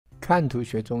看图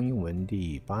学中英文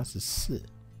第84。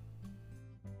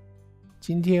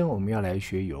今天我们要来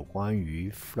学有关于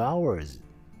flowers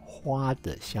花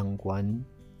的相关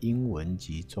英文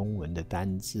及中文的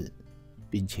单字，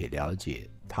并且了解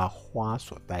它花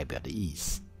所代表的意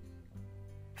思。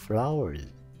flowers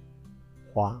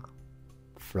花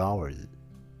flowers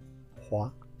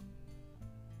花。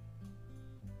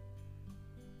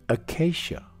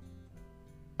acacia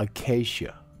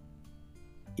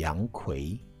洋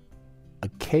葵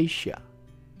acacia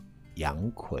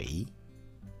洋葵。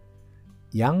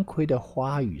洋葵的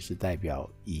花语是代表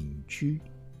隐居。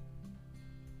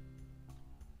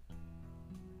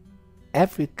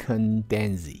African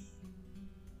daisy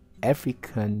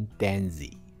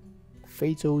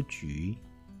非洲菊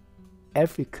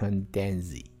African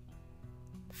daisy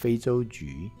非洲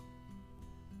菊。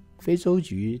非洲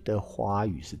菊的花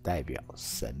语是代表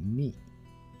神秘。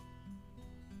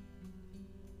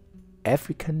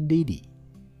African lily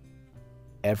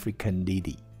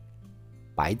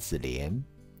白子莲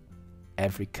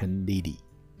African lily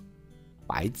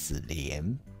白子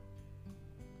莲。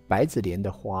白子莲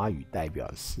的花语代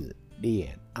表是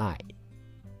恋爱。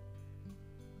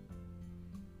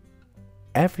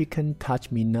African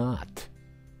touch me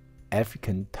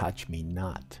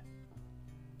not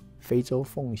非洲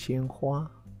凤仙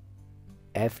花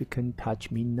African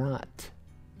touch me not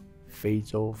非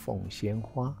洲凤仙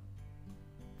花。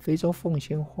非洲凤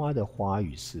仙花的花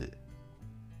语是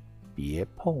别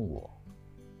碰我。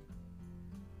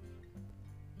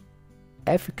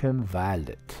African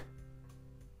violet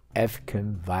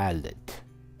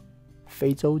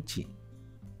非洲锦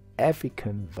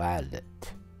African violet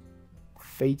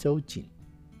非洲锦。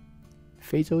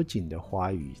非洲锦的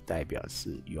花语代表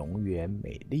是永远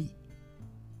美丽。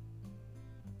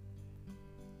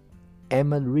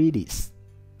Amaryllis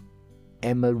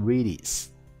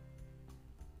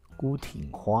孤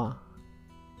挺花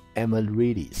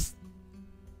Amaryllis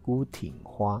孤挺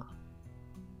花。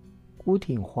孤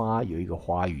挺花有一个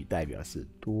花语代表是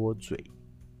多嘴。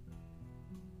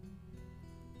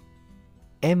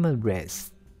Amaranth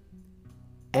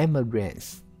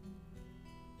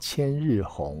千日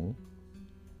红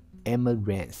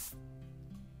Amaranth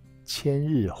千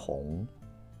日红。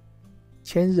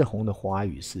千日红的花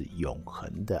语是永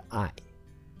恒的爱。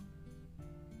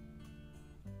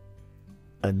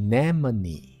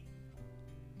Anemone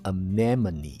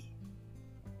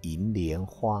银莲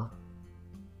花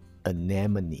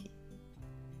Anemone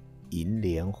银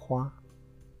莲花。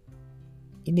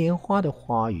银莲花的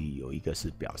花语有一个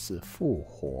是表示复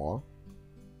活。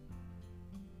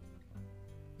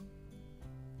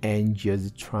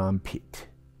Angel's trumpet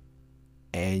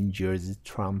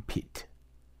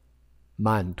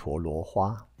曼陀罗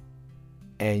花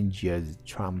Angel's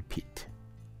trumpet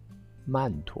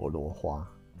曼陀罗花。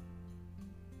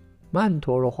曼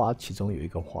陀罗花其中有一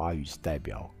个花语是代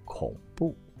表恐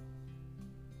怖。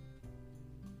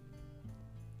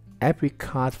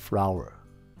Apricot flower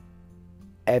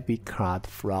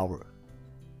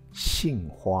杏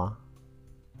花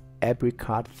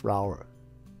Apricot flower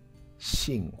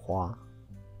杏花。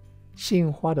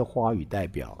杏花的花语代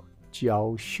表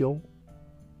娇羞。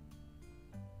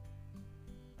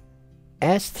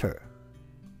Aster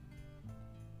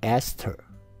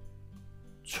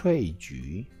翠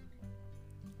菊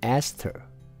Aster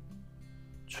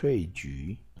翠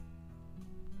菊。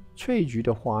翠菊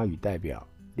的花语代表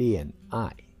恋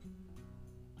爱。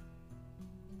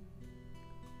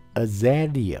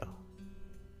Azalea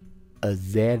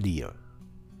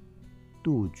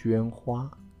杜鹃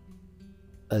花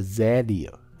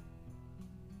Azalea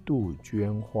杜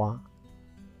鹃花。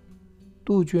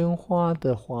杜鹃花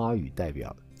的花语代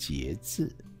表节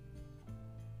制。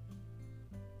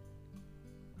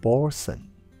Balsam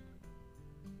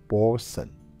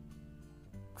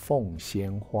凤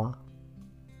仙花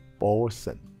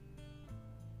Balsam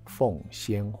凤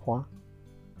仙花。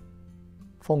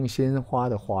凤仙花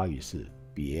的花语是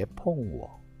别碰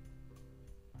我。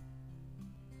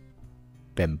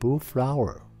Bamboo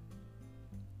flower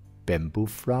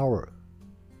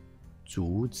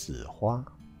竹子花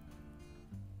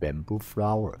Bamboo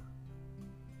flower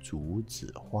竹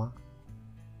子花。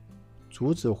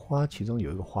竹子花其中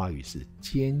有一个花语是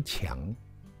坚强。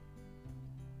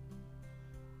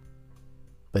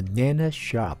Banana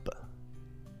shrub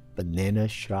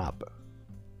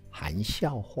含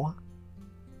笑花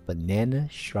Banana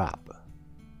shrub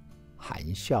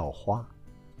含笑花。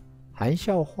含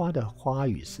笑花的花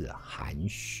语是含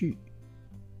蓄。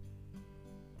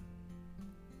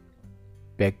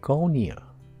Begonia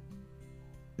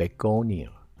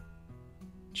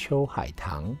秋海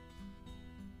棠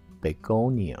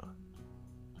Begonia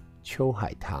秋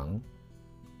海棠。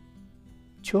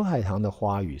秋海棠的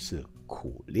花语是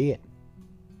苦练。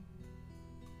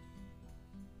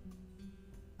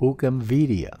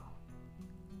Bougainvillea，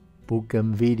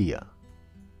 Bougainvillea，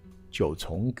 九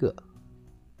重葛。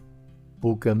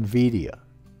Bougainvillea，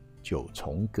 九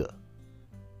重葛。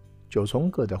九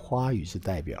重葛的花语是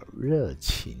代表热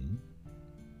情。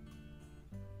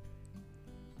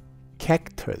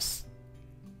Cactus，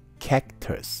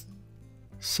 Cactus，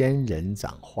 仙人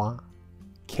掌花。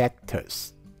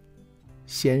Cactus，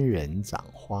 仙人掌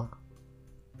花。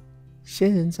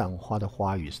仙人掌花的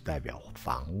花语是代表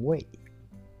防卫。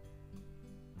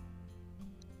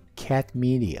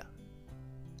Camellia，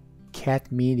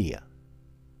 Camellia，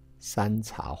 山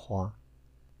茶花。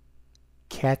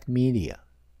Camellia，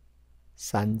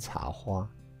 山茶花。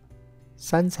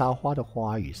山茶花的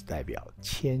花语是代表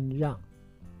谦让。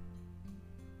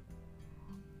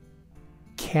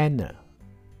Canna，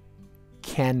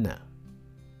 Canna，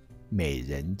 美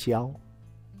人蕉。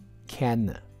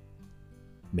Canna，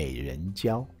 美人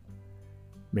蕉。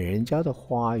美人蕉的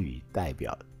花语代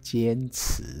表坚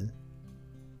持。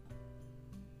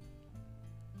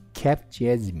Cap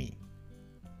Jasmine，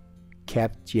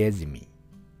 Cap Jasmine，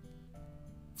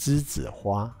 栀子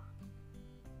花。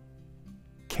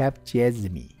Cap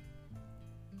Jasmine，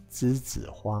 栀子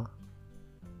花。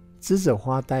栀子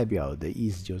花代表的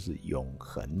意思就是永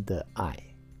恒的爱。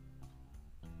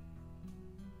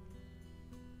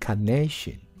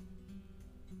Carnation，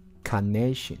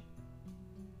 Carnation，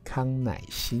 康乃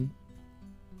馨。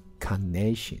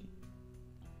Carnation，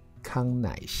 康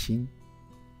乃馨。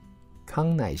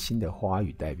康乃馨的花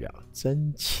语代表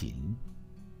真情。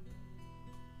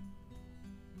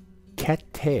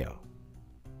Cattail，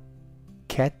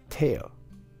 Cattail，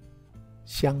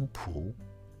 香蒲。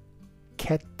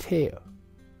Cattail，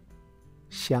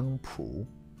 香蒲。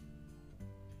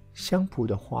香蒲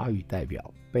的花语代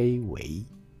表卑微。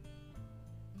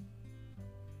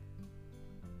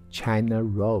China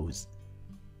Rose，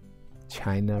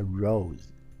 China Rose，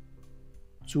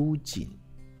 朱槿。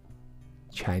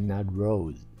China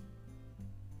Rose，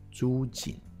 朱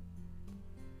槿。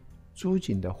朱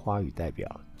槿的花语代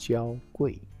表娇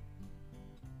贵。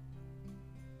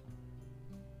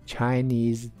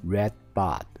Chinese Red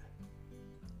Bud，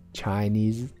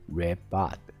 Chinese Red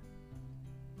Bud，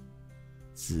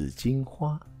 紫荆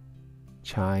花。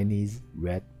Chinese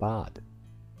Red Bud，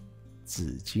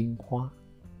 紫荆花。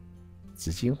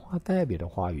紫荆花代表的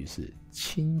花语是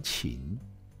亲情。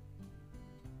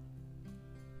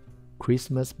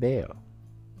Christmas Bell，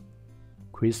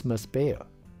 Christmas Bell，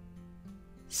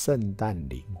 圣诞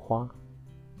铃花。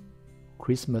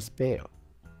Christmas Bell，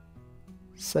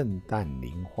 圣诞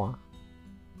铃花。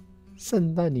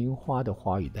圣诞铃花的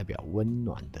花语代表温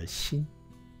暖的心。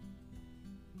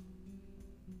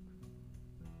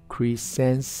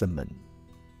Chrysanthemum，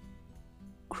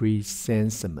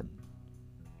 Chrysanthemum，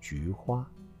 菊花。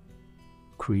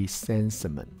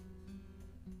Chrysanthemum，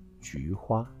 菊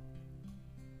花。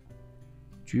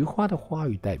菊花的花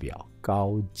语代表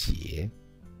高洁。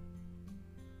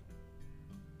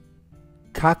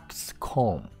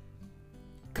Coxcomb，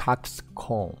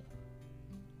 Coxcomb，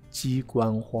 鸡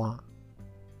冠花。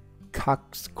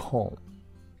Coxcomb，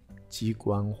 鸡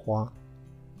冠花。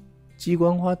鸡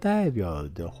冠花代表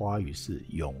的花语是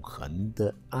永恒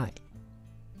的爱。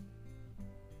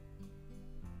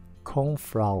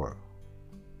Cornflower，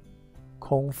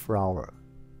 Cornflower，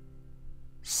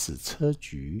 矢车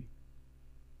菊。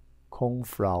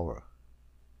Cornflower，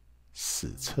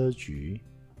 矢车菊。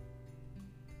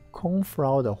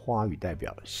Cornflower 的花语代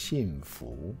表幸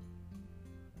福。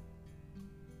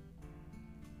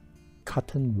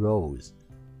Cotton Rose，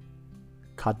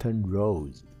 Cotton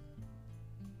Rose，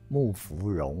 木芙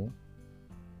蓉。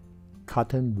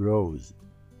Cotton Rose，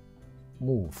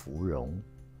 木芙蓉。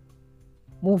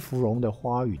木芙蓉的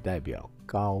花语代表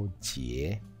高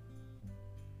洁。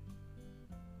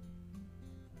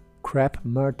Crab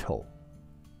Myrtle，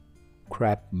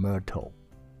 Crab Myrtle，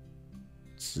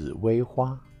 紫薇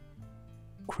花。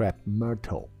Crab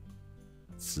Myrtle，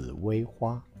 紫薇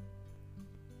花。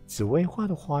紫薇花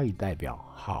的花语代表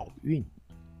好运。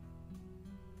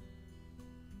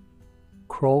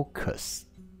Crocus，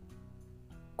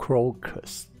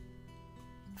 Crocus，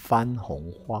 番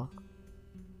红花。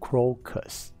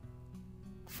Crocus，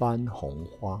 番红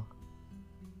花。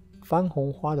番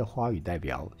红花的花语代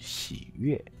表喜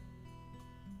悦。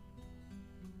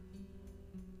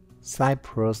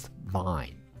Cypress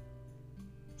Vine，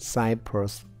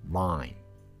 Cypress Vine，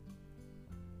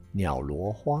 鸟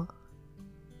罗花。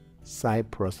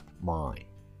Cypress Vine，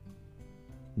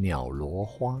 鸟罗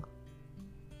花。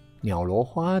鸟罗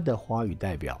花的花语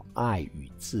代表爱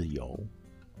与自由。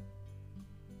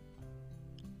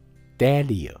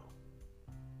Dahlia，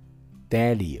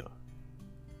 Dahlia，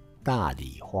 大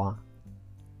理花。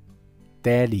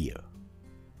Dahlia，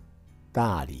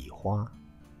 大理花。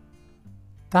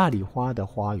大理花的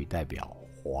花语代表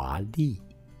华丽。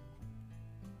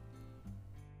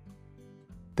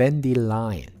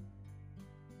Dandelion，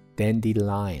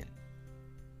 Dandelion，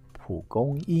 蒲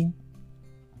公英。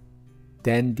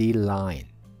Dandelion，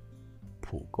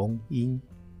 蒲公英。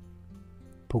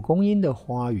蒲公英的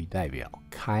花语代表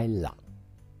开朗。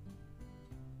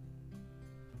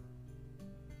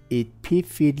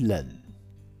Epiphyllum，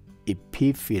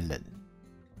 Epiphyllum，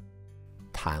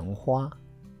 昙花。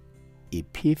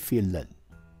Epiphyllum，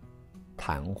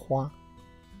 昙花。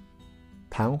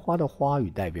昙花的花语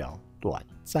代表短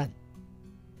暂。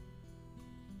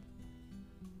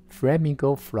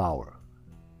Flamingo flower，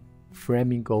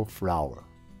 Flamingo flower，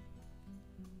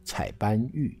 彩斑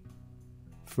玉。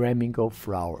Flamingo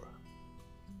flower，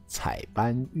 彩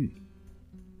斑玉。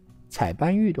彩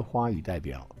斑玉的花语代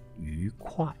表愉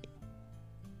快。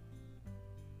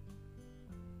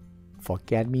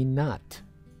Forget me not，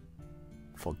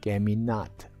 Forget me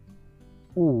not，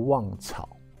 勿忘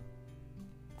草。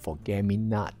Forget me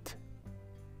not，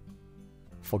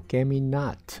 Forget me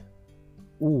not，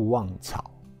 勿忘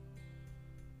草。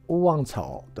勿忘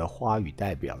草的花语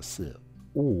代表是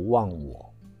勿忘我。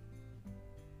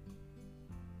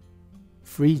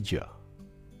Freesia，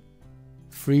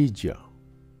 Freesia，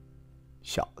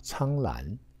 小苍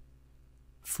兰。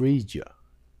Freesia，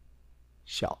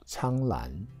 小苍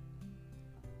兰。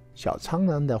小苍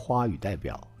兰的花语代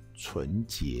表纯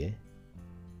洁。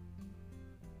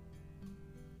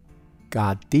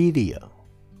Gardelia，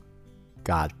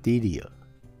 Gardelia，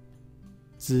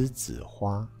 栀子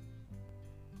花。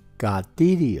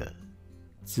Gardelia，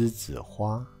 栀子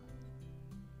花。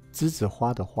栀子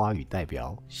花的花语代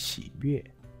表喜悦。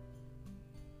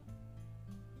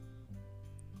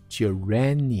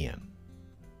Geranium，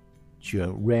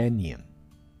 Geranium，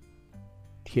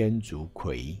 天竺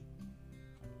葵。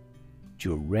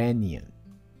Geranium，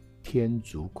 天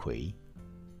竺葵。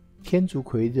天竺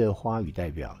葵的花语代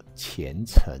表虔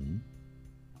诚。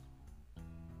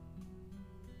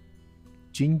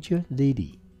Ginger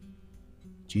lily，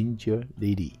 Ginger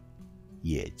lily，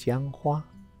 野姜花。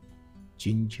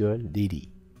Ginger lily，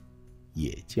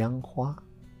 野姜花。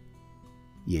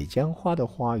野姜花的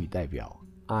花语代表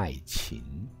爱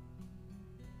情。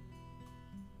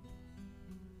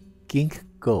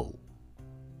Ginkgo，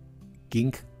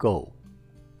 Ginkgo，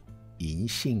 银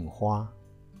杏花。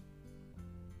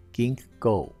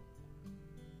Ginkgo，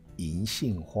 银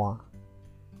杏花。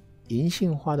银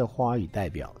杏花的花语代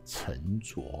表沉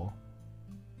着。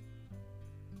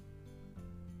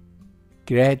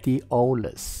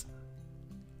Gladiolus，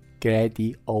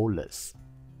 Gladiolus，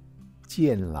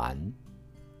 剑兰。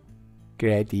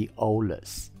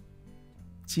Gladiolus，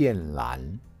 剑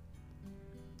兰。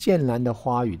剑兰的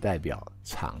花语代表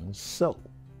长寿。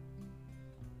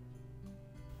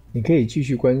你可以继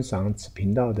续观赏此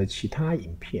频道的其他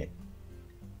影片，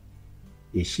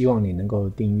也希望你能够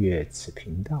订阅此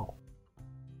频道。